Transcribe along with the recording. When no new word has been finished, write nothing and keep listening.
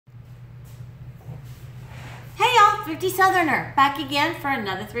Thrifty Southerner, back again for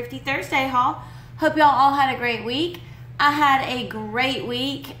another Thrifty Thursday haul. Hope y'all all had a great week. I had a great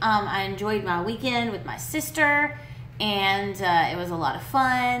week. I enjoyed my weekend with my sister, and it was a lot of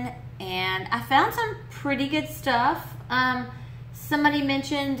fun, and I found some pretty good stuff. Somebody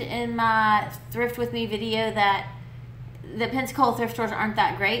mentioned in my Thrift With Me video that the Pensacola thrift stores aren't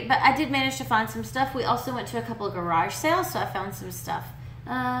that great, but I did manage to find some stuff. We also went to a couple of garage sales, so I found some stuff.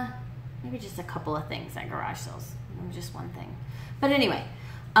 Maybe just a couple of things at garage sales, just one thing. But anyway,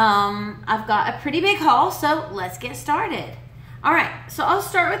 I've got a pretty big haul, so let's get started. All right, so I'll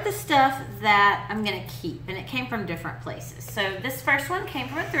start with the stuff that I'm gonna keep, and it came from different places. So this first one came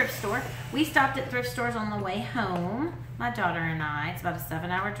from a thrift store. We stopped at thrift stores on the way home, my daughter and I. It's about a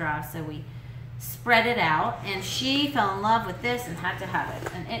 7-hour drive, so we spread it out, and she fell in love with this and had to have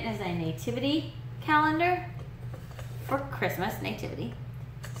it. And it is a nativity calendar for Christmas, nativity.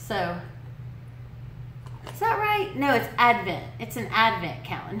 So, is that right? No, it's Advent. It's an Advent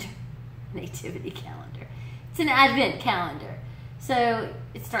calendar. Nativity calendar. It's an Advent calendar. So,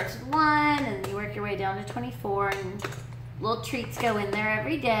 it starts with 1, and you work your way down to 24, and little treats go in there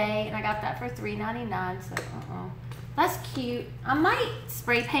every day. And I got that for $3.99, so that's cute. I might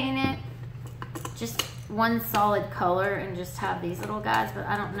spray paint it just one solid color and just have these little guys, but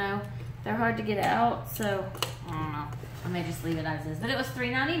I don't know. They're hard to get out, so I don't know. I may just leave it as is. But it was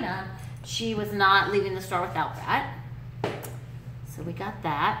 $3.99. She was not leaving the store without that. So we got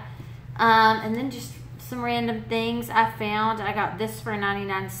that. And then just some random things I found. I got this for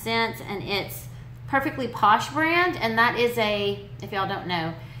 99 cents, and it's Perfectly Posh brand. And that is a, if y'all don't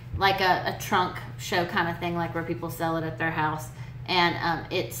know, like a trunk show kind of thing, like where people sell it at their house. And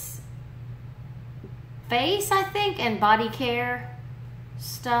it's face, I think, and body care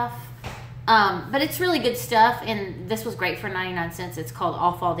stuff. But it's really good stuff, and this was great for 99 cents. It's called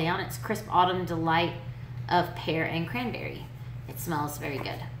All Fall Down. It's Crisp Autumn Delight of Pear and Cranberry. It smells very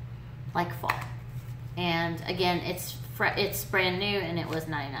good, like fall. And again, it's brand new, and it was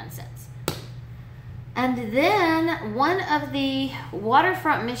 99 cents. And then one of the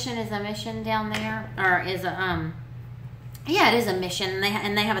Waterfront Mission is a mission down there, or is a yeah, it is a mission,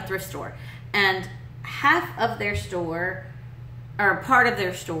 and they have a thrift store, and half of their store, or part of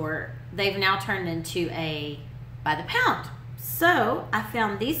their store, they've now turned into a by the pound. So I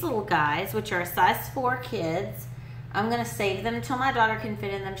found these little guys, which are a size 4 kids. I'm gonna save them until my daughter can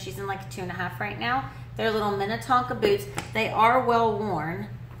fit in them. She's in like a 2.5 right now. They're little Minnetonka boots. They are well worn,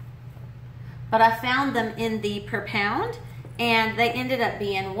 but I found them in the per pound, and they ended up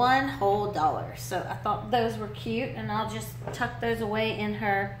being $1 whole. So I thought those were cute, and I'll just tuck those away in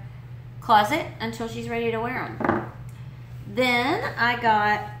her closet until she's ready to wear them. Then I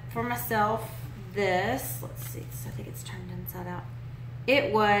got for myself this. Let's see. I think it's turned inside out.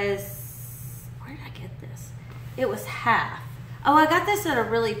 It was, where did I get this? It was half. Oh, I got this at a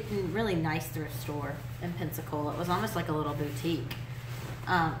really nice thrift store in Pensacola. It was almost like a little boutique.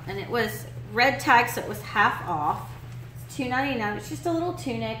 And it was red tag, so it was half off. It's $2.99. It's just a little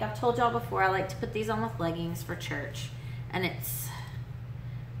tunic. I've told y'all before I like to put these on with leggings for church. And it's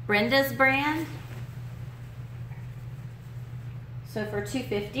Brenda's brand. So for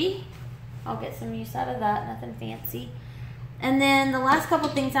 $2.50, I'll get some use out of that. Nothing fancy. And then the last couple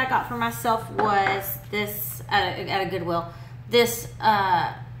things I got for myself was this at a Goodwill. This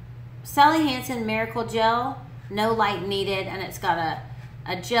Sally Hansen Miracle Gel, no light needed, and it's got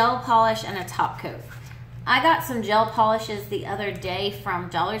a gel polish and a top coat. I got some gel polishes the other day from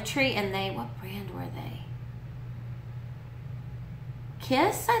Dollar Tree, and what brand were they?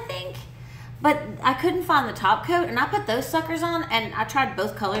 Kiss, I think? But I couldn't find the top coat, and I put those suckers on, and I tried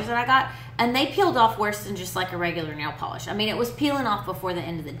both colors that I got, and they peeled off worse than just like a regular nail polish. I mean, it was peeling off before the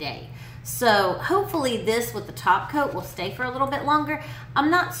end of the day. So hopefully this with the top coat will stay for a little bit longer. I'm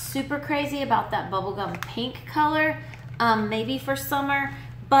not super crazy about that bubblegum pink color, maybe for summer,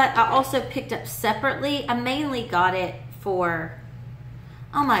 but I also picked up separately. I mainly got it for,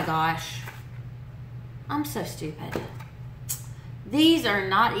 oh my gosh, I'm so stupid. These are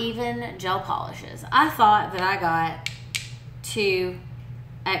not even gel polishes. I thought that I got 2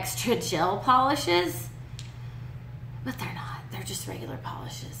 extra gel polishes, but they're not. They're just regular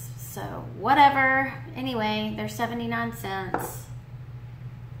polishes. So whatever. Anyway, they're 79 cents.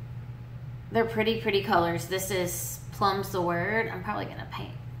 They're pretty colors. This is Plum's the Word. I'm probably gonna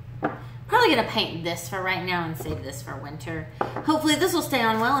paint this for right now and save this for winter. Hopefully this will stay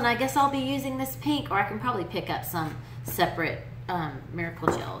on well, and I guess I'll be using this pink, or I can probably pick up some separate Miracle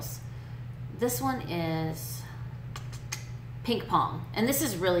Gels. This one is Pink Pong, and this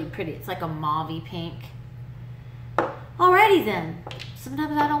is really pretty. It's like a mauvey pink. Alrighty then.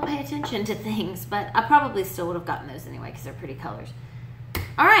 Sometimes I don't pay attention to things, but I probably still would have gotten those anyway because they're pretty colors.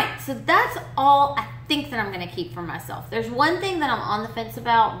 Alright, so that's all I think that I'm going to keep for myself. There's one thing that I'm on the fence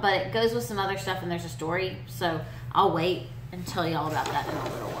about, but it goes with some other stuff and there's a story, so I'll wait and tell y'all about that in a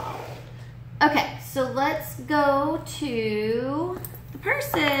little while. Okay, so let's go to the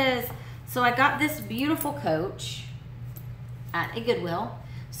purses. So I got this beautiful coach at a Goodwill.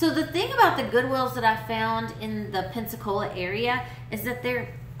 So the thing about the Goodwills that I found in the Pensacola area is that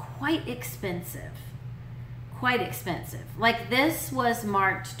they're quite expensive. Quite expensive. Like this was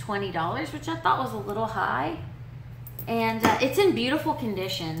marked $20, which I thought was a little high. And it's in beautiful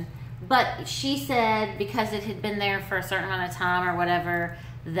condition. But she said because it had been there for a certain amount of time or whatever,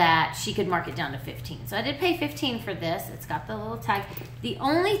 that she could mark it down to $15. So I did pay $15 for this. It's got the little tag. The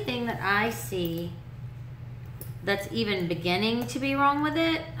only thing that I see that's even beginning to be wrong with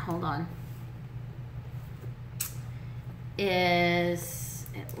it, hold on, is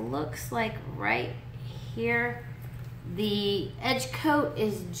it looks like right here the edge coat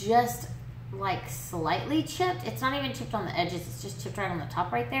is just like slightly chipped. It's not even chipped on the edges, it's just chipped right on the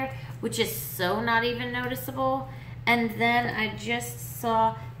top right there, which is so not even noticeable. And then I just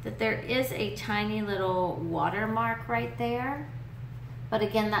saw that there is a tiny little watermark right there. But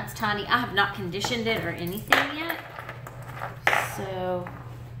again, that's tiny. I have not conditioned it or anything yet. So,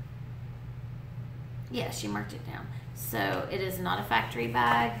 yeah, she marked it down. So it is not a factory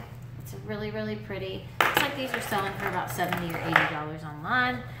bag. It's really, really pretty. Looks like these are selling for about $70 or $80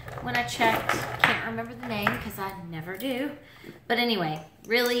 online. When I checked, can't remember the name because I never do. But anyway,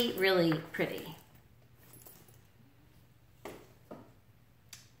 really, really pretty.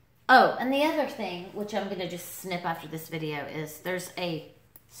 Oh, and the other thing, which I'm going to just snip after this video, is there's a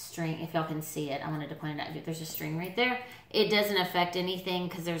string. If y'all can see it, I wanted to point it out. There's a string right there. It doesn't affect anything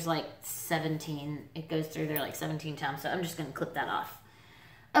because there's like 17. It goes through there like 17 times. So I'm just going to clip that off.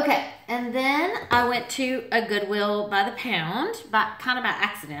 Okay, and then I went to a Goodwill by the pound, kind of by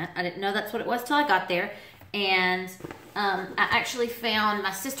accident. I didn't know that's what it was till I got there. And I actually found,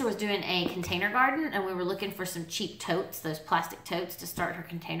 my sister was doing a container garden and we were looking for some cheap totes, those plastic totes to start her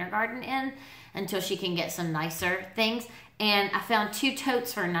container garden in until she can get some nicer things. And I found 2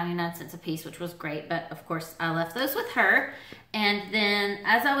 totes for 99 cents a piece, which was great. But of course I left those with her. And then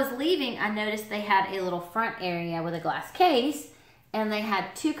as I was leaving, I noticed they had a little front area with a glass case and they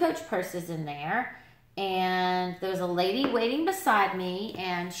had 2 Coach purses in there. And there was a lady waiting beside me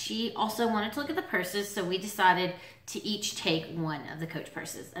and she also wanted to look at the purses, so we decided to each take one of the Coach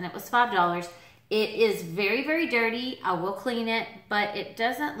purses, and it was $5. It is very, very dirty. I will clean it, but it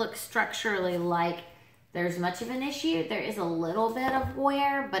doesn't look structurally like there's much of an issue. There is a little bit of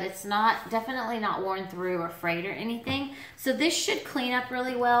wear, but it's not, definitely not worn through or frayed or anything. So this should clean up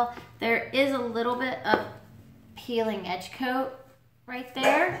really well. There is a little bit of peeling edge coat right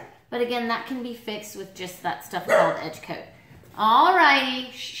there. But again, that can be fixed with just that stuff called edge coat.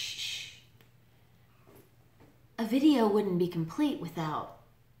 Alrighty. Shh. A video wouldn't be complete without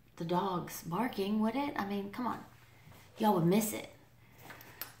the dogs barking, would it? I mean, come on. Y'all would miss it.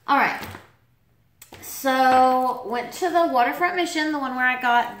 Alright. So, went to the Waterfront Mission, the one where I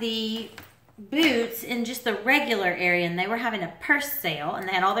got the boots in just the regular area, and they were having a purse sale, and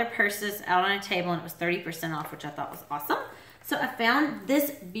they had all their purses out on a table, and it was 30% off, which I thought was awesome. So I found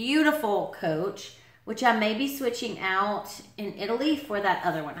this beautiful Coach, which I may be switching out in Italy for that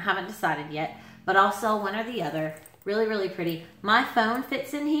other one. I haven't decided yet, but I'll sell one or the other. Really, really pretty. My phone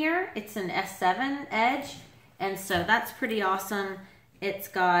fits in here. It's an S7 Edge, and so that's pretty awesome. It's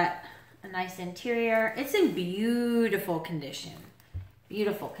got a nice interior. It's in beautiful condition.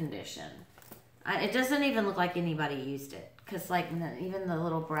 Beautiful condition. It doesn't even look like anybody used it. Because like even the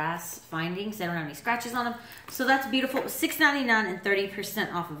little brass findings, they don't have any scratches on them. So that's beautiful. It was $6.99 and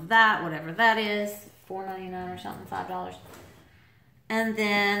 30% off of that, whatever that is. $4.99 or something, $5. And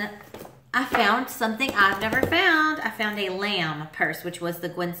then I found something I've never found. I found a lamb purse, which was the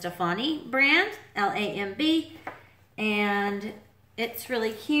Gwen Stefani brand, L-A-M-B. And it's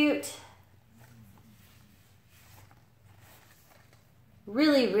really cute.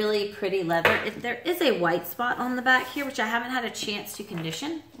 Really, really pretty leather. There is a white spot on the back here, which I haven't had a chance to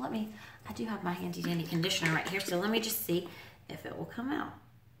condition. I do have my handy dandy conditioner right here, so let me just see if it will come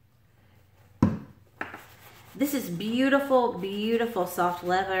out. This is beautiful, beautiful soft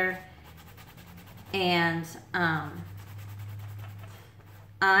leather. And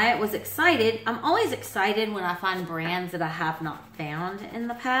I was excited. I'm always excited when I find brands that I have not found in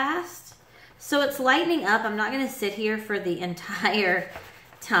the past. So it's lightening up. I'm not going to sit here for the entire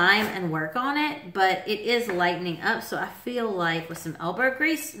time and work on it, but it is lightening up. So I feel like with some elbow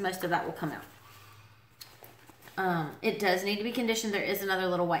grease, most of that will come out. It does need to be conditioned. There is another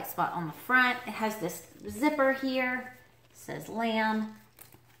little white spot on the front. It has this zipper here. It says lamb.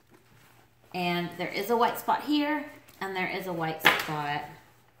 And there is a white spot here. And there is a white spot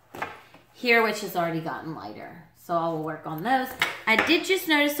here, which has already gotten lighter. So I will work on those. I did just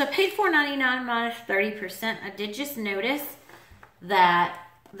notice, so I paid $4.99 minus 30%. I did just notice that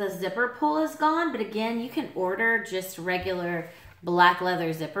the zipper pull is gone. But again, you can order just regular black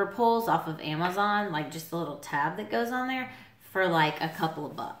leather zipper pulls off of Amazon, like just a little tab that goes on there for like a couple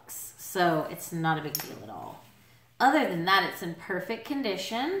of bucks. So it's not a big deal at all. Other than that, it's in perfect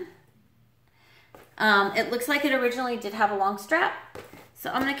condition. It looks like it originally did have a long strap. So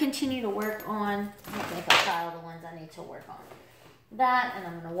I'm going to continue to work on, I think I'll pile the ones I need to work on. That, and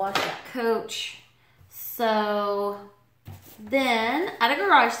I'm going to wash that coach. So then at a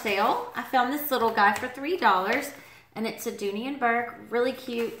garage sale, I found this little guy for $3. And it's a Dooney and Burke, really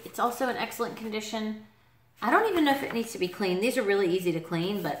cute. It's also in excellent condition. I don't even know if it needs to be cleaned. These are really easy to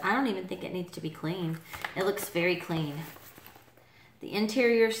clean, but I don't even think it needs to be cleaned. It looks very clean. The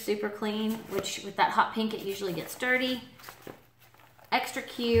interior is super clean, which with that hot pink, it usually gets dirty. Extra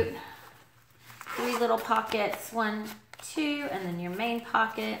cute. 3 little pockets, 1, 2, and then your main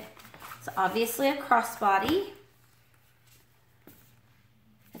pocket. It's obviously a crossbody.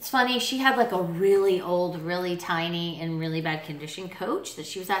 It's funny, she had like a really old, really tiny, and really bad condition coach that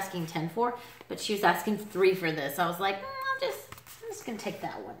she was asking 10 for, but she was asking 3 for this. I was like, I'm just gonna take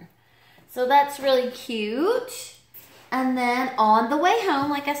that one. So that's really cute. And then on the way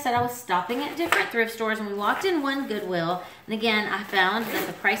home, like I said, I was stopping at different thrift stores, and we walked in one Goodwill. And again, I found that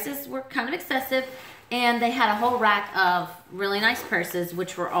the prices were kind of excessive, and they had a whole rack of really nice purses,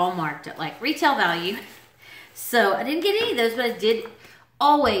 which were all marked at like retail value. So I didn't get any of those, but I did.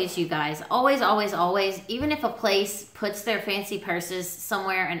 Always, you guys, always, always, always, even if a place puts their fancy purses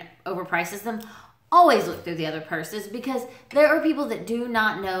somewhere and overprices them, always look through the other purses, because there are people that do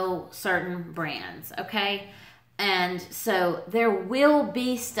not know certain brands, okay? And so there will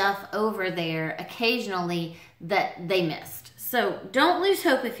be stuff over there occasionally that they missed. So don't lose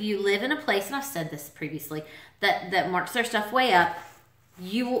hope if you live in a place, and I've said this previously, that marks their stuff way up.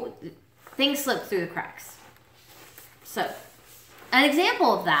 Things slip through the cracks. So an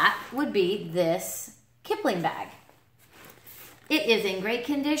example of that would be this Kipling bag. It is in great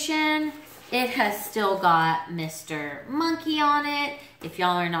condition. It has still got Mr. Monkey on it. If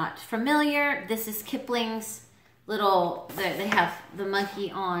y'all are not familiar, this is Kipling's little, they have the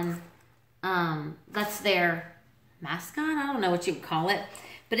monkey on, that's their mascot. I don't know what you would call it.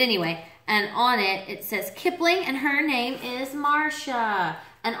 But anyway, and on it, it says Kipling, and her name is Marsha.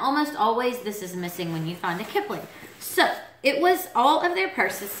 And almost always this is missing when you find a Kipling. So it was all of their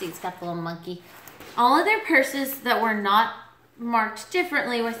purses. See, it's got the little monkey. All of their purses that were not marked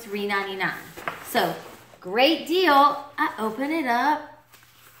differently were $3.99. So great deal. I open it up,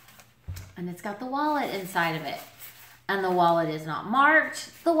 and it's got the wallet inside of it. And the wallet is not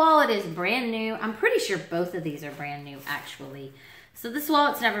marked. The wallet is brand new. I'm pretty sure both of these are brand new, actually. So this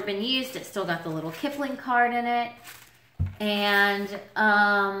wallet's never been used. It's still got the little Kipling card in it. And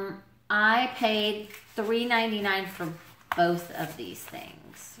I paid $3.99 for both of these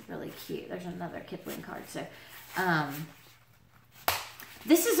things. Really cute. There's another Kipling card. So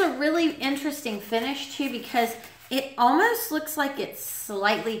this is a really interesting finish too, because it almost looks like it's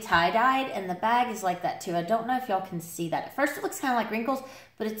slightly tie-dyed, and the bag is like that too. I don't know if y'all can see that. At first it looks kind of like wrinkles,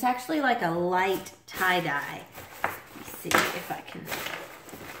 but it's actually like a light tie-dye. Let me see if I can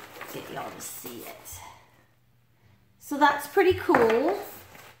get y'all to see it. So that's pretty cool.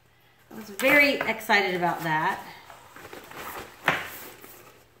 I was very excited about that.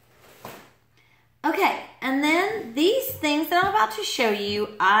 Okay, and then these things that I'm about to show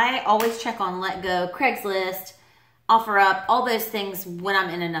you, I always check on Let Go, Craigslist, OfferUp, all those things when I'm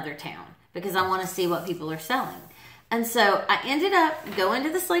in another town, because I want to see what people are selling. And so I ended up going to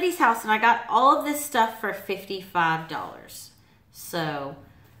this lady's house, and I got all of this stuff for $55. So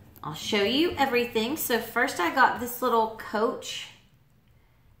I'll show you everything. So first I got this little coach,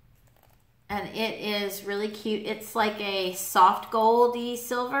 and it is really cute. It's like a soft goldy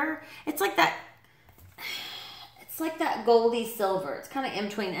silver. It's like that goldy silver. It's kind of in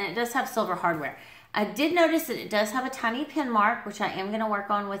between, and it does have silver hardware. I did notice that it does have a tiny pin mark, which I am going to work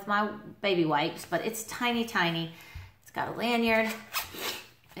on with my baby wipes, but it's tiny, tiny. It's got a lanyard.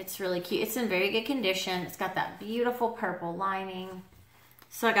 It's really cute. It's in very good condition. It's got that beautiful purple lining.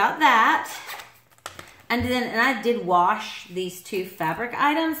 So I got that. And I did wash these 2 fabric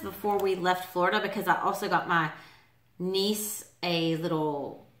items before we left Florida, because I also got my niece a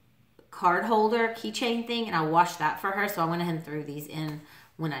little card holder keychain thing, and I washed that for her. So I went ahead and threw these in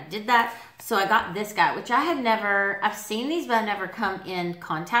when I did that. So I got this guy, which I've seen these, but I've never come in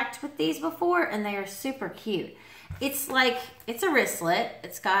contact with these before, and they are super cute. It's a wristlet.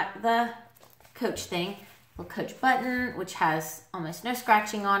 It's got the Coach thing, little Coach button, which has almost no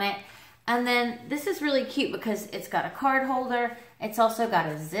scratching on it. And then this is really cute because it's got a card holder. It's also got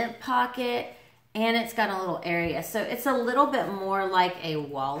a zip pocket, and it's got a little area. So it's a little bit more like a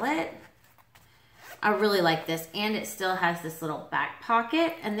wallet. I really like this, and it still has this little back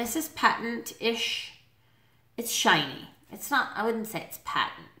pocket, and this is patent-ish. It's shiny. It's not, I wouldn't say it's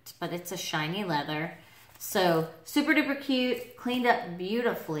patent, but it's a shiny leather. So super duper cute, cleaned up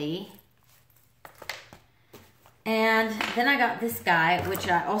beautifully. And then I got this guy, which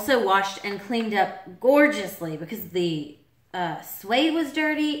I also washed and cleaned up gorgeously because the suede was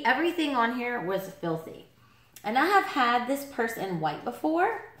dirty. Everything on here was filthy. And I have had this purse in white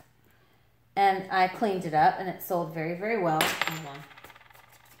before, and I cleaned it up, and it sold very, very well. Hold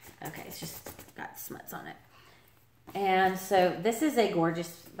on. Okay, it's just got smuts on it. And so this is a gorgeous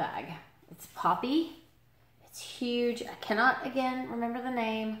bag. It's poppy. It's huge. I cannot, again, remember the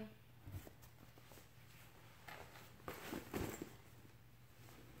name.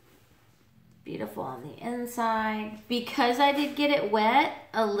 Beautiful on the inside. Because I did get it wet,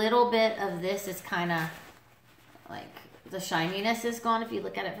 a little bit of this is kind of like the shininess is gone if you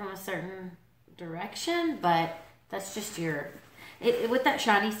look at it from a certain direction, but that's just with that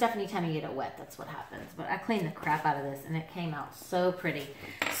shiny stuff, anytime you get it wet, that's what happens. But I cleaned the crap out of this, and it came out so pretty.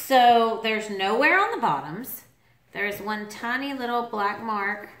 So there's no wear on the bottoms. There's one tiny little black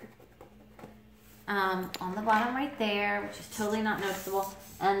mark on the bottom right there, which is totally not noticeable.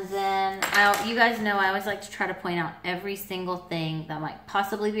 And then you guys know I always like to try to point out every single thing that might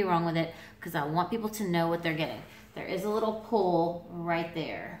possibly be wrong with it, because I want people to know what they're getting. There is a little pull right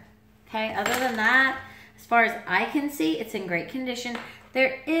there. Okay, other than that, as far as I can see, it's in great condition.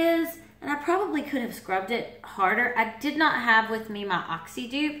 There is, and I probably could have scrubbed it harder. I did not have with me my Oxy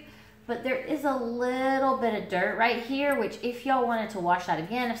Dupe, but there is a little bit of dirt right here, which if y'all wanted to wash that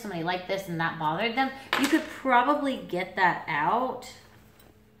again, if somebody liked this and that bothered them, you could probably get that out.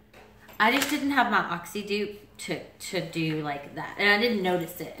 I just didn't have my Oxy Dupe to do like that, and I didn't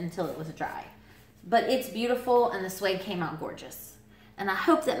notice it until it was dry. But it's beautiful, and the suede came out gorgeous. And I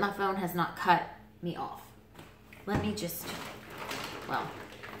hope that my phone has not cut me off. Let me just, well,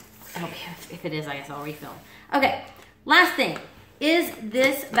 if it is, I guess I'll refilm. Okay, last thing is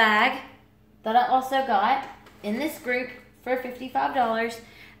this bag that I also got in this group for $55.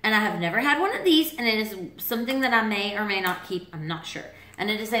 And I have never had one of these, and it is something that I may or may not keep, I'm not sure.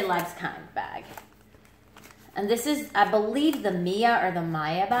 And it is a Liebeskind bag. And this is, I believe, the Mia or the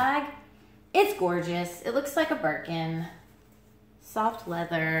Maya bag. It's gorgeous. It looks like a Birkin. Soft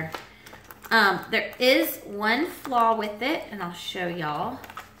leather. There is one flaw with it, and I'll show y'all.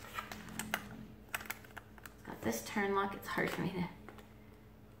 Got this turn lock. It's hard for me to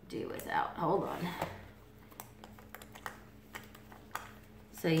do without. Hold on.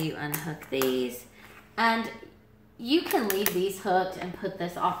 So you unhook these, and you can leave these hooked and put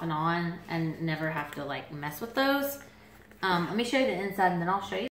this off and on and never have to like mess with those. Let me show you the inside, and then I'll show you